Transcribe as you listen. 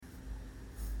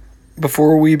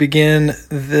Before we begin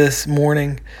this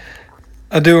morning,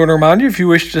 I do want to remind you, if you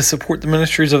wish to support the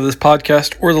ministries of this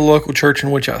podcast or the local church in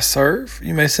which I serve,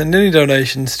 you may send any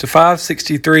donations to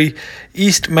 563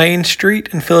 East Main Street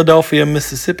in Philadelphia,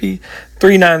 Mississippi,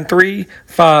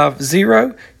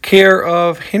 39350, care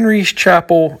of Henry's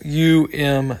Chapel,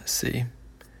 UMC.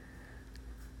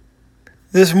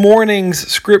 This morning's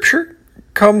scripture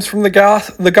comes from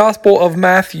the Gospel of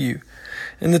Matthew,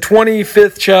 in the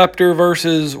 25th chapter,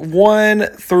 verses 1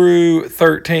 through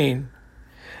 13.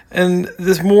 And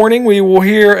this morning we will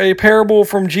hear a parable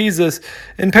from Jesus.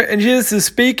 And Jesus is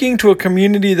speaking to a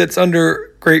community that's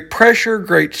under great pressure,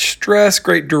 great stress,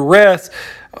 great duress,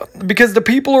 because the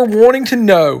people are wanting to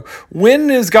know,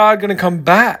 when is God going to come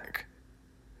back?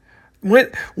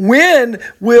 When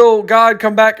will God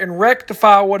come back and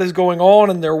rectify what is going on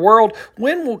in their world?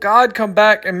 When will God come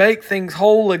back and make things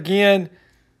whole again?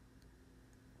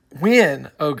 When,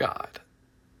 oh God?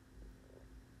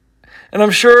 And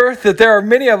I'm sure that there are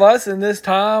many of us in this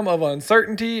time of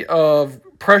uncertainty, of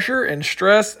pressure and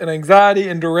stress and anxiety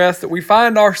and duress that we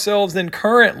find ourselves in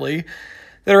currently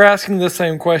that are asking the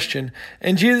same question.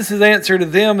 And Jesus' answer to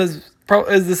them is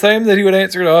the same that he would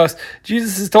answer to us.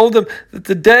 Jesus has told them that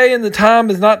the day and the time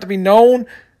is not to be known,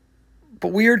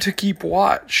 but we are to keep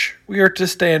watch. We are to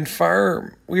stand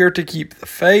firm. We are to keep the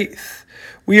faith.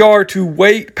 We are to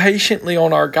wait patiently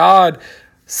on our God,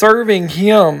 serving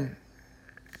Him.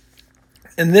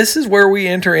 And this is where we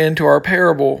enter into our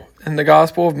parable in the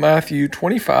Gospel of Matthew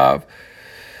 25,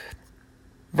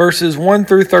 verses 1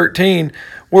 through 13,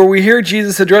 where we hear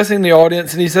Jesus addressing the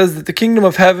audience, and he says that the kingdom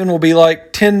of heaven will be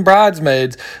like 10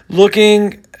 bridesmaids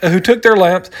who took their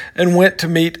lamps and went to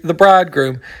meet the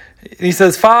bridegroom. He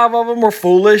says 5 of them were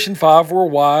foolish and 5 were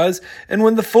wise. And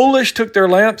when the foolish took their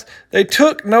lamps, they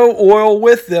took no oil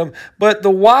with them, but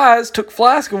the wise took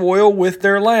flasks of oil with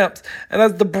their lamps. And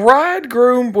as the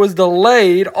bridegroom was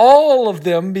delayed, all of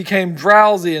them became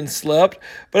drowsy and slept.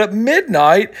 But at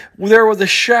midnight, there was a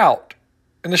shout.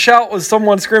 And the shout was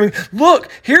someone screaming, "Look,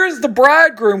 here's the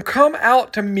bridegroom, come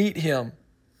out to meet him."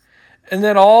 And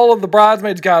then all of the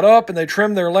bridesmaids got up and they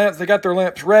trimmed their lamps. They got their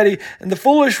lamps ready. And the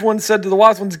foolish ones said to the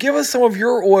wise ones, "Give us some of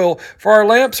your oil, for our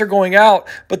lamps are going out."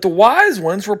 But the wise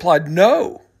ones replied,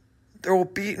 "No, there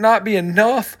will not be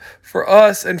enough for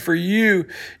us and for you.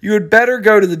 You had better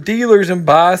go to the dealers and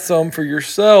buy some for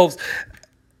yourselves."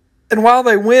 And while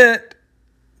they went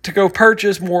to go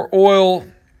purchase more oil,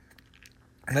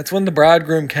 that's when the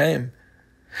bridegroom came.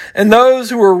 And those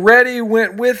who were ready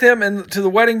went with him and to the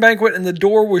wedding banquet, and the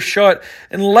door was shut.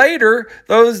 And later,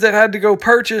 those that had to go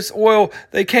purchase oil,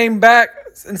 they came back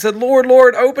and said, "Lord,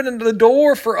 Lord, open the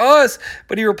door for us."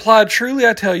 But he replied, "Truly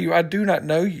I tell you, I do not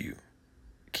know you.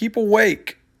 Keep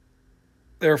awake,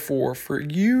 therefore, for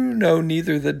you know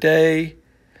neither the day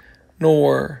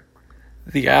nor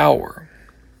the hour."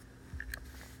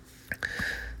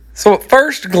 So at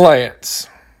first glance,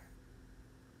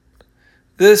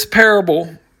 this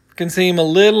parable can seem a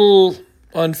little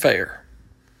unfair.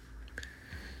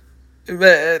 All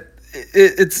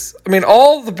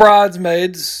the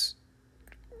bridesmaids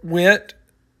went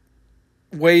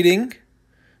waiting.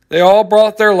 They all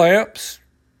brought their lamps.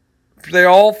 They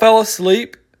all fell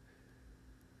asleep.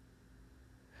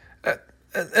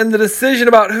 And the decision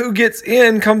about who gets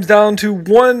in comes down to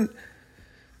one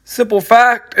simple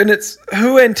fact, and it's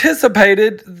who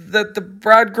anticipated that the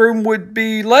bridegroom would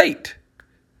be late.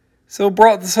 So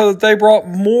that they brought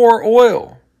more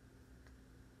oil.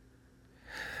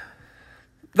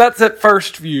 That's at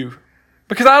first view.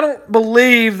 Because I don't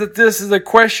believe that this is a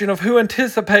question of who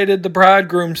anticipated the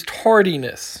bridegroom's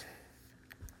tardiness.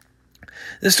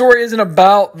 The story isn't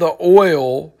about the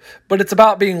oil, but it's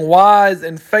about being wise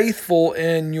and faithful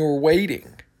in your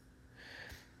waiting.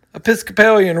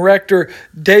 Episcopalian rector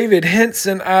David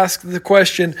Henson asked the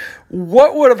question,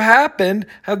 what would have happened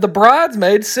had the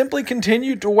bridesmaids simply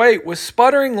continued to wait with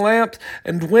sputtering lamps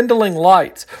and dwindling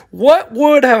lights? What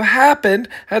would have happened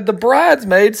had the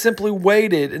bridesmaids simply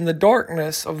waited in the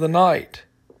darkness of the night?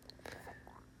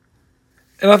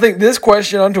 And I think this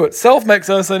question unto itself makes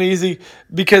us uneasy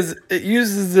because it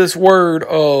uses this word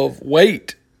of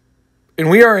wait. And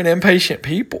we are an impatient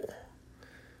people.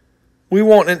 We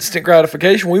want instant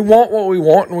gratification. We want what we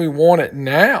want, and we want it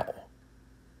now.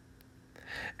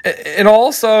 And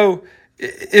also,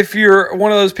 if you're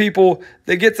one of those people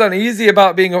that gets uneasy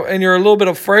about and you're a little bit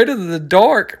afraid of the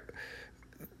dark,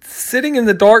 sitting in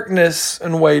the darkness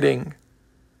and waiting,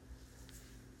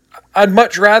 I'd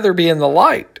much rather be in the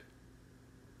light.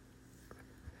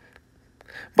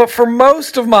 But for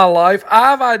most of my life,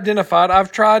 I've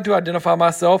tried to identify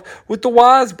myself with the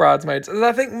wise bridesmaids, as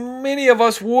I think many of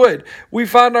us would. We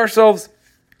find ourselves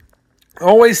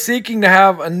Always seeking to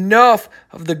have enough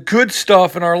of the good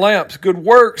stuff in our lamps, good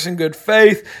works and good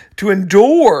faith, to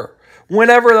endure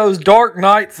whenever those dark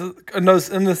nights in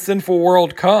the sinful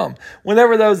world come.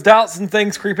 Whenever those doubts and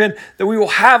things creep in, that we will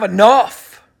have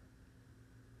enough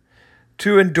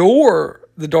to endure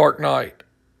the dark night,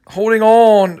 holding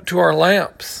on to our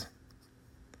lamps.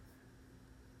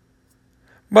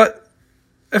 But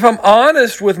if I'm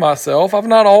honest with myself, I've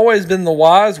not always been the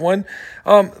wise one,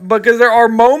 because there are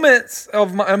moments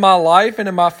in my life and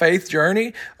in my faith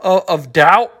journey of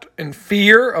doubt and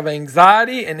fear, of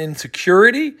anxiety and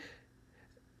insecurity.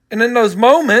 And in those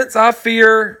moments, I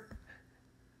fear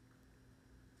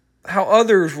how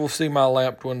others will see my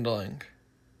lamp dwindling.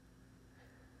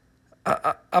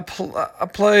 I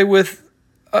play with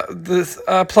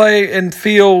I play and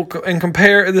feel and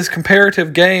compare this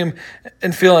comparative game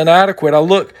and feel inadequate. I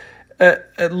look at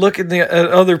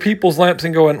other people's lamps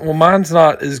and going, well, mine's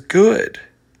not as good.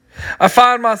 I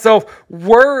find myself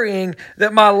worrying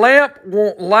that my lamp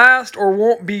won't last or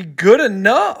won't be good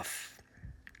enough.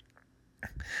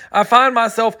 I find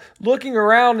myself looking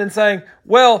around and saying,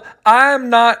 well,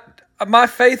 my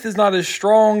faith is not as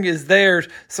strong as theirs.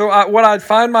 So what I'd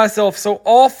find myself so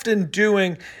often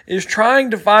doing is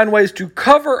trying to find ways to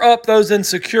cover up those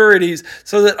insecurities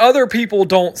so that other people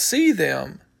don't see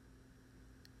them.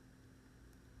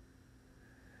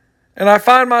 And I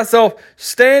find myself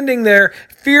standing there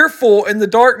fearful in the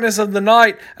darkness of the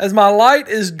night as my light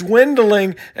is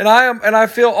dwindling and I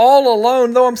feel all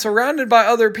alone, though I'm surrounded by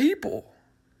other people.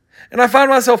 And I find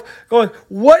myself going,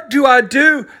 what do I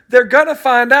do? They're going to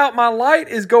find out my light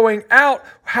is going out.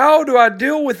 How do I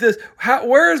deal with this?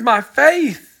 Where is my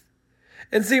faith?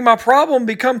 And see, my problem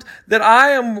becomes that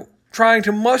I am trying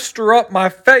to muster up my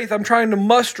faith. I'm trying to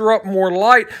muster up more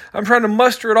light. I'm trying to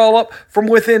muster it all up from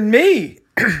within me.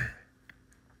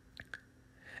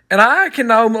 And I can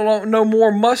no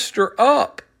more muster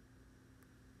up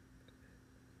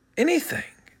anything.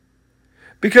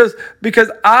 Because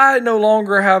I no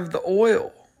longer have the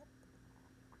oil.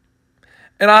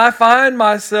 And I find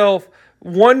myself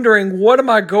wondering, what am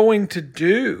I going to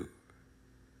do?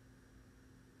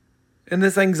 In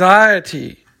this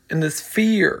anxiety, in this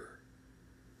fear.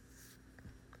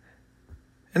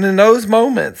 And in those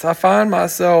moments, I find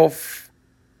myself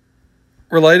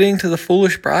relating to the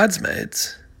foolish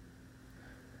bridesmaids.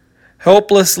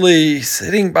 Helplessly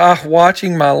sitting by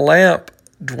watching my lamp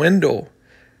dwindle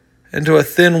into a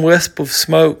thin wisp of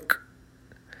smoke.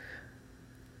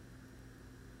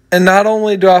 And not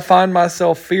only do I find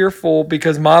myself fearful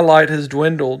because my light has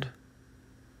dwindled,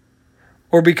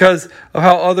 or because of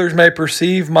how others may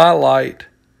perceive my light,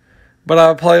 but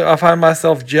I find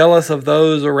myself jealous of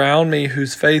those around me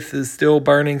whose faith is still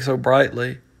burning so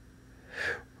brightly,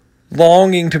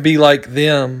 longing to be like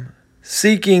them,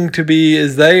 seeking to be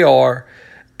as they are.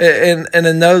 And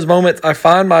in those moments, I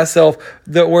find myself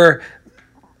that where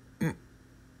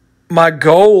my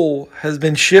goal has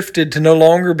been shifted to no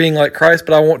longer being like Christ,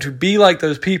 but I want to be like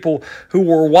those people who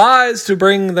were wise to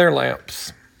bring their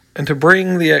lamps and to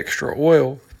bring the extra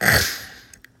oil.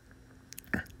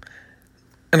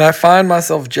 And I find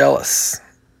myself jealous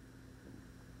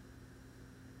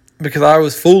because I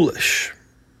was foolish.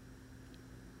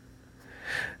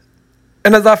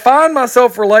 And as I find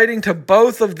myself relating to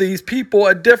both of these people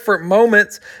at different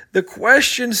moments, the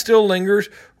question still lingers,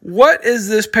 what is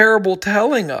this parable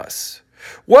telling us?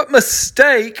 What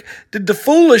mistake did the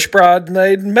foolish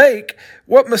bridesmaid make?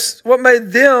 What made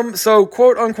them so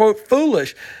quote unquote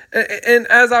foolish? And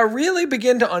as I really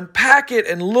begin to unpack it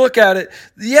and look at it,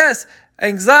 yes,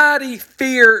 anxiety,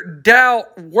 fear,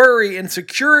 doubt, worry,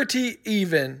 insecurity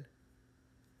even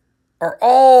are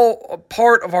all a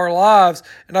part of our lives.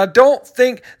 And I don't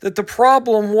think that the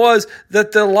problem was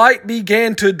that the light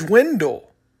began to dwindle.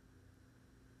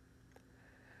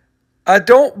 I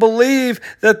don't believe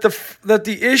that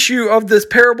the issue of this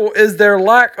parable is their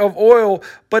lack of oil,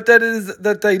 but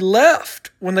that they left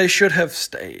when they should have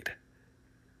stayed.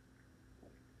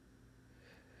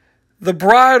 The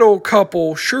bridal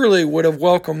couple surely would have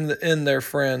welcomed in their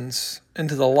friends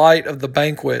into the light of the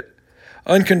banquet,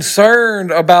 unconcerned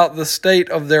about the state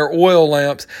of their oil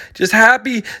lamps, just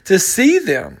happy to see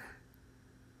them.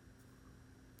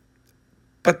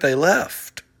 But they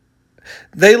left.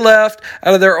 They left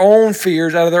out of their own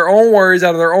fears, out of their own worries,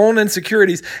 out of their own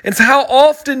insecurities. And so how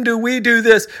often do we do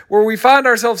this where we find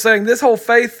ourselves saying, this whole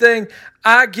faith thing,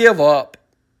 I give up.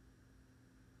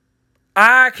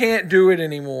 I can't do it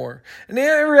anymore. And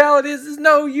the reality is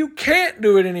no, you can't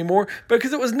do it anymore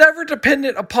because it was never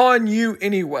dependent upon you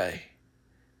anyway.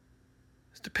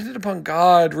 It's dependent upon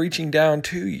God reaching down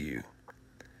to you.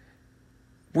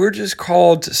 We're just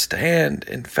called to stand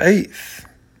in faith.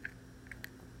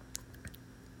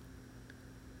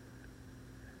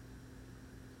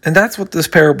 And that's what this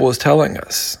parable is telling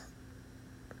us.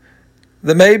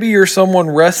 That maybe you're someone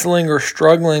wrestling or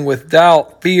struggling with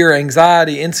doubt, fear,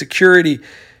 anxiety, insecurity,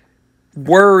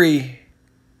 worry.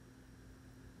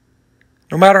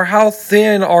 No matter how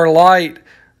thin our light,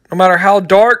 no matter how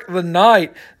dark the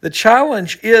night, the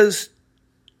challenge is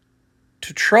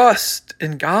to trust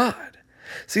in God.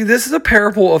 See, this is a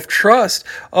parable of trust,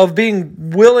 of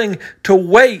being willing to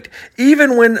wait,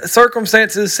 even when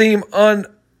circumstances seem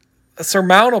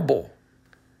unsurmountable,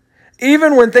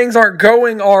 even when things aren't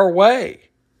going our way,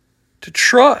 to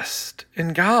trust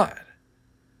in God.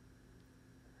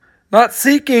 Not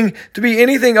seeking to be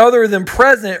anything other than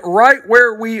present right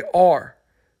where we are.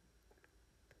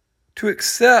 To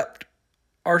accept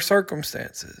our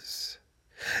circumstances.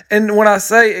 And when I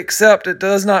say accept, it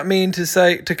does not mean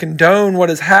to condone what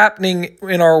is happening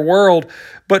in our world,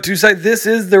 but to say this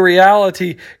is the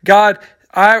reality. God,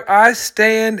 I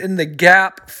stand in the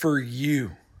gap for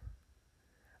you.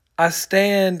 I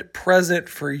stand present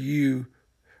for you,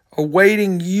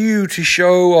 awaiting you to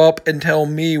show up and tell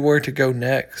me where to go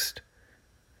next.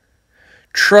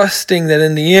 Trusting that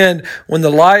in the end, when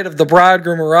the light of the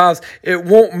bridegroom arrives, it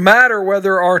won't matter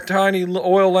whether our tiny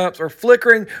oil lamps are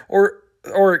flickering or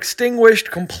extinguished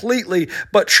completely,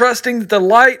 but trusting that the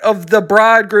light of the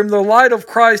bridegroom, the light of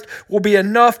Christ, will be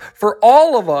enough for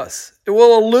all of us. It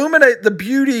will illuminate the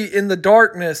beauty in the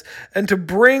darkness and to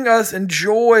bring us in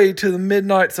joy to the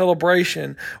midnight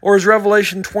celebration. Or as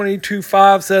Revelation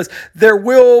 22:5 says, there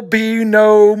will be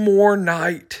no more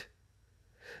night.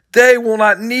 They will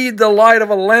not need the light of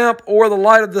a lamp or the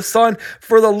light of the sun,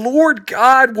 for the Lord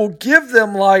God will give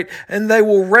them light, and they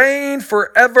will reign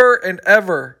forever and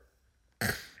ever.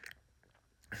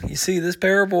 You see, this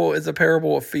parable is a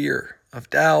parable of fear, of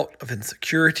doubt, of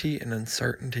insecurity, and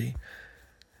uncertainty.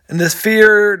 And this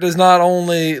fear does not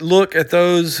only look at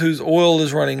those whose oil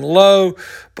is running low,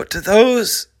 but to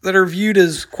those that are viewed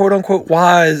as quote-unquote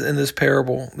wise in this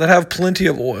parable, that have plenty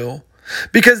of oil.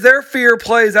 Because their fear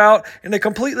plays out in a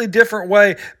completely different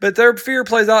way, but their fear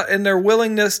plays out in their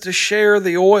willingness to share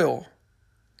the oil.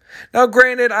 Now,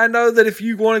 granted, I know that if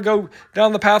you want to go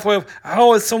down the pathway of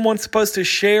how is someone supposed to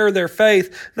share their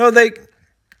faith? No,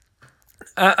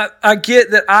 I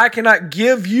get that I cannot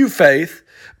give you faith,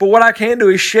 but what I can do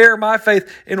is share my faith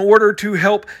in order to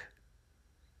help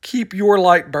keep your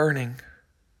light burning.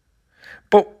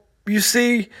 But you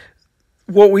see,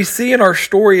 what we see in our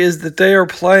story is that they are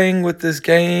playing with this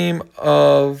game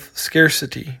of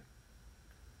scarcity.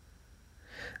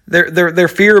 Their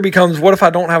fear becomes, what if I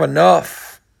don't have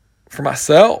enough for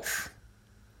myself?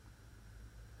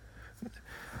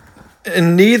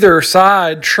 And neither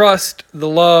side trust the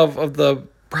love of the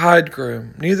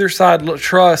bridegroom. Neither side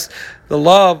trust the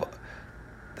love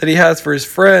that he has for his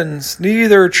friends.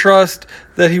 Neither trust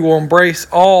that he will embrace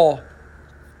all.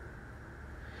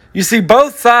 You see,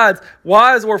 both sides,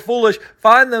 wise or foolish,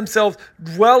 find themselves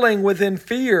dwelling within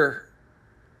fear.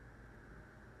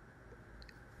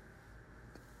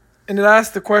 And it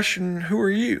asks the question, who are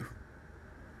you?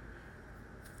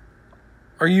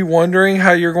 Are you wondering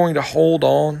how you're going to hold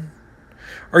on?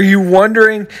 Are you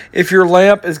wondering if your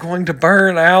lamp is going to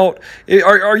burn out?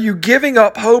 Are you giving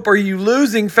up hope? Are you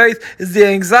losing faith? Is the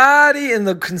anxiety and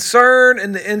the concern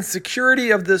and the insecurity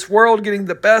of this world getting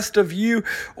the best of you?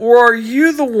 Or are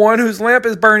you the one whose lamp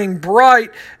is burning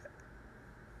bright?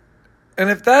 And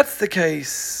if that's the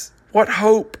case, what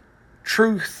hope,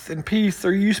 truth, and peace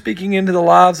are you speaking into the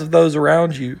lives of those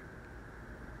around you?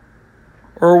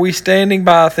 Or are we standing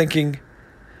by thinking,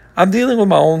 I'm dealing with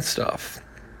my own stuff.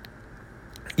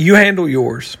 You handle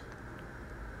yours.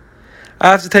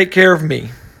 I have to take care of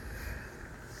me.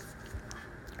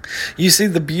 You see,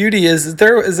 the beauty is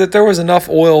that there was enough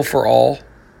oil for all.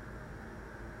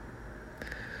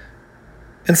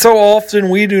 And so often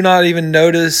we do not even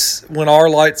notice when our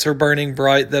lights are burning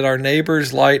bright that our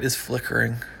neighbor's light is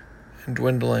flickering and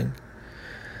dwindling.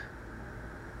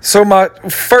 So my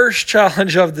first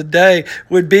challenge of the day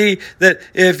would be that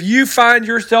if you find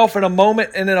yourself in a moment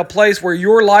and in a place where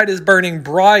your light is burning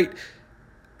bright,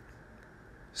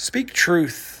 speak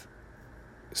truth,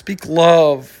 speak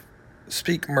love,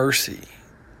 speak mercy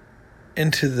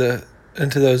into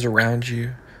those around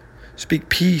you. Speak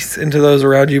peace into those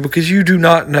around you, because you do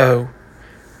not know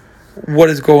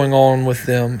what is going on with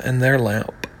them and their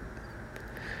lamp.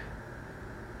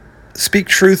 Speak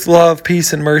truth, love,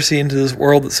 peace, and mercy into this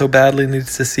world that so badly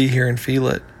needs to see, hear, and feel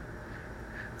it.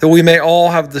 That we may all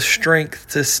have the strength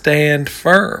to stand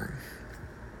firm.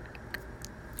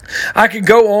 I could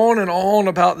go on and on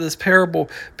about this parable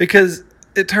because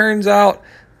it turns out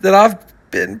that I've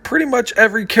been pretty much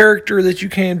every character that you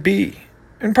can be.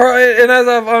 And as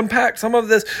I've unpacked some of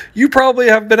this, you probably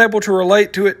have been able to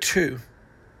relate to it too.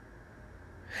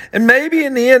 And maybe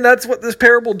in the end, that's what this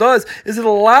parable does, is it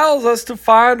allows us to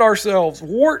find ourselves,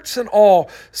 warts and all,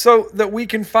 so that we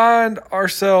can find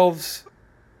ourselves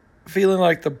feeling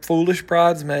like the foolish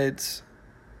bridesmaids,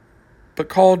 but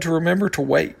called to remember to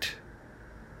wait,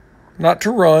 not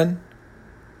to run,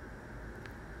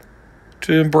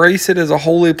 to embrace it as a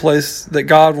holy place that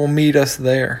God will meet us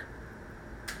there.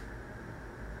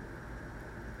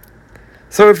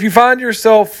 So if you find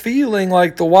yourself feeling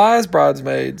like the wise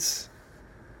bridesmaids,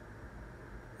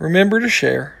 remember to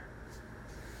share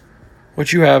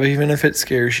what you have, even if it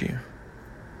scares you.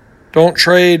 Don't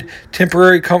trade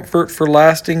temporary comfort for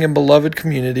lasting and beloved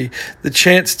community. The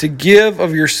chance to give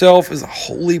of yourself is a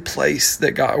holy place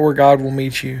where God will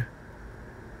meet you.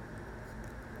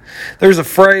 There's a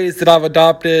phrase that I've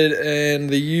adopted, and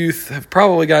the youth have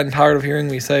probably gotten tired of hearing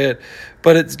me say it,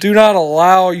 but it's do not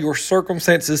allow your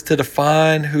circumstances to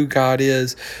define who God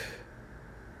is,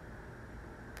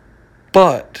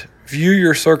 but view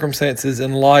your circumstances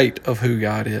in light of who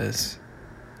God is.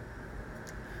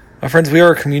 My friends, we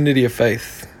are a community of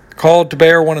faith, called to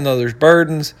bear one another's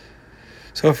burdens.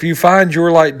 So if you find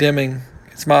your light dimming,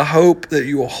 it's my hope that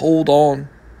you will hold on,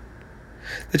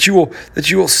 that you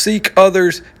will seek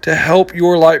others to help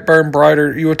your light burn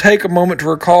brighter. You will take a moment to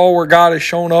recall where God has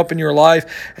shown up in your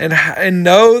life and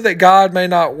know that God may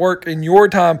not work in your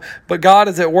time, but God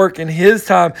is at work in His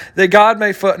time, that God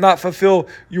may not fulfill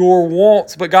your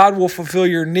wants, but God will fulfill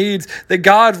your needs, that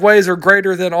God's ways are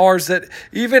greater than ours, that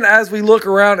even as we look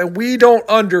around and we don't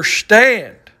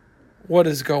understand what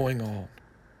is going on,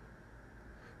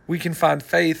 we can find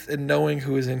faith in knowing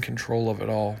who is in control of it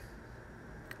all.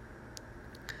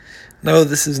 No,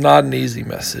 this is not an easy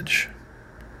message.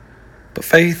 But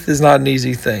faith is not an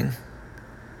easy thing.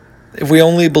 If we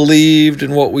only believed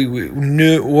in what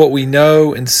we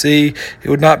know and see, it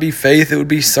would not be faith, it would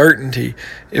be certainty.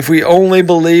 If we only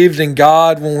believed in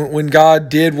God when God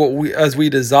did as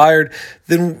we desired,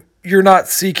 then you're not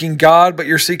seeking God, but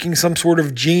you're seeking some sort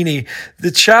of genie. The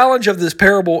challenge of this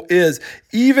parable is,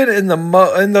 even in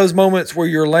those moments where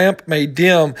your lamp may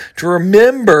dim, to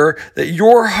remember that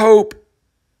your hope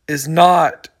is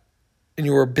not in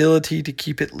your ability to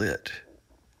keep it lit,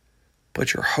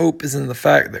 but your hope is in the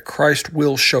fact that Christ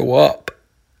will show up,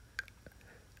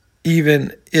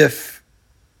 even if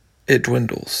it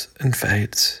dwindles and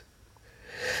fades.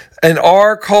 And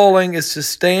our calling is to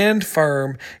stand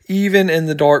firm even in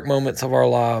the dark moments of our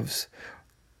lives,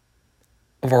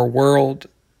 of our world,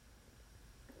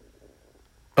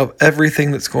 of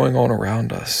everything that's going on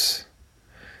around us,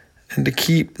 and to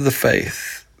keep the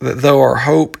faith that though our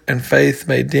hope and faith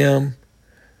may dim,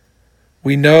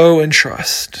 we know and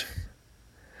trust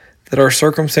that our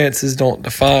circumstances don't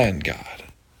define God,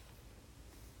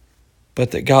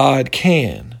 but that God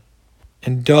can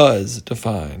and does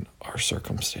define our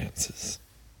circumstances.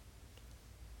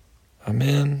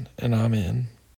 Amen and amen.